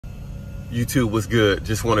YouTube was good.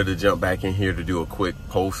 Just wanted to jump back in here to do a quick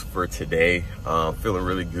post for today. Feeling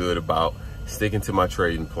really good about sticking to my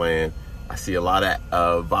trading plan. I see a lot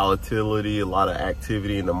of volatility, a lot of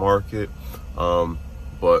activity in the market.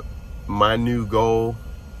 But my new goal,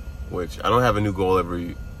 which I don't have a new goal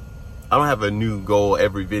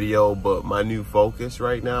every video, but my new focus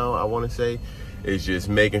right now, I want to say, is just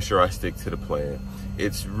making sure I stick to the plan.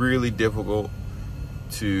 It's really difficult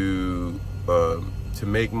to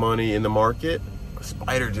make money in the market. A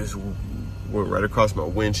spider just went right across my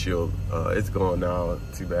windshield. It's gone now,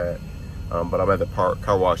 too bad. But I'm at the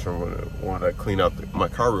car wash and want to clean up my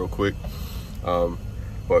car real quick.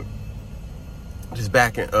 But just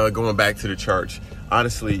going back to the charts.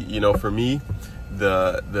 Honestly, you know, for me,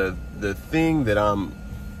 the thing that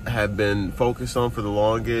have been focused on for the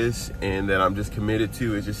longest and that I'm just committed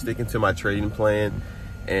to is just sticking to my trading plan,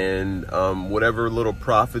 and whatever little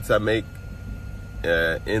profits I make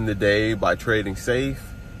in the day by trading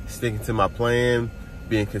safe, sticking to my plan,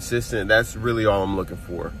 being consistent. That's really all I'm looking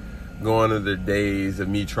for. Going to the days of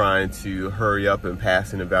me trying to hurry up and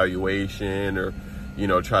pass an evaluation, or, you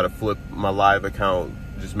know, try to flip my live account,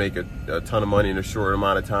 just make a ton of money in a short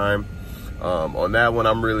amount of time. On that one,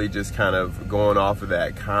 I'm really just kind of going off of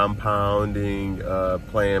that compounding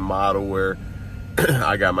plan model where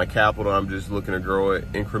I got my capital. I'm just looking to grow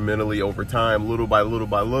it incrementally over time, little by little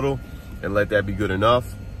by little, and let that be good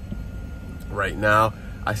enough. Right now,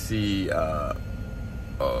 I see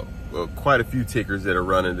quite a few tickers that are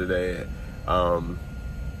running today. LUNR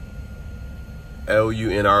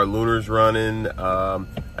Lunar's running.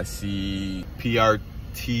 I see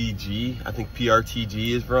PRTG. I think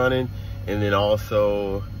PRTG is running, and then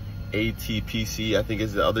also ATPC, I think,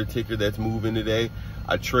 is the other ticker that's moving today.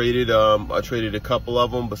 I traded a couple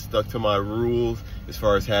of them, but stuck to my rules as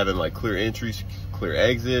far as having like clear entries, clear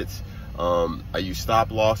exits. I use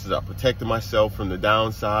stop losses. I protected myself from the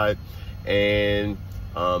downside, and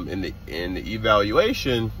in the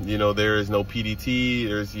evaluation, you know, there is no PDT.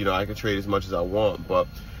 There's, you know, I can trade as much as I want, but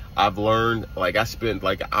I've learned, like, I spent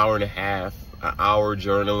like an hour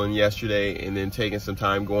journaling yesterday, and then taking some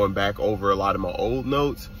time going back over a lot of my old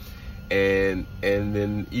notes. And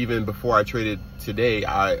then even before I traded today,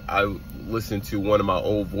 I listened to one of my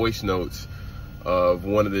old voice notes of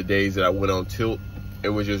one of the days that I went on tilt. It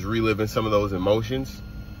was just reliving some of those emotions,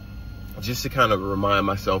 just to kind of remind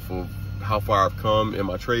myself of how far I've come in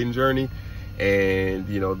my trading journey, and,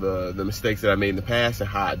 you know, the mistakes that I made in the past, and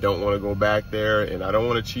how I don't want to go back there, and I don't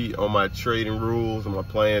want to cheat on my trading rules and my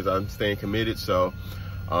plans. I'm staying committed. So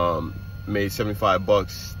made 75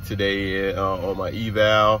 bucks today on my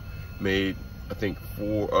eval. Made, I think,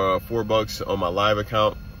 four bucks on my live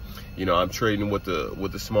account. You know, I'm trading with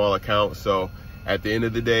the small account. So at the end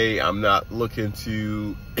of the day, I'm not looking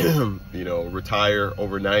to you know, retire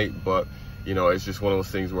overnight, but, you know, it's just one of those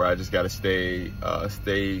things where I just got to stay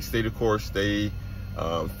the course, stay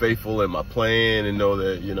faithful in my plan, and know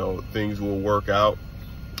that, you know, things will work out.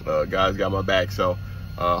 God's got my back. So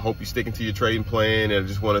hope you're sticking to your trading plan. And I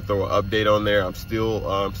just want to throw an update on there. I'm still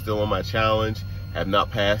on my challenge. Have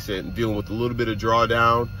not passed it, and dealing with a little bit of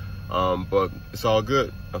drawdown, but it's all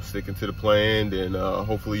good. I'm sticking to the plan, and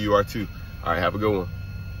hopefully you are too. All right, have a good one.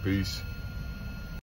 Peace.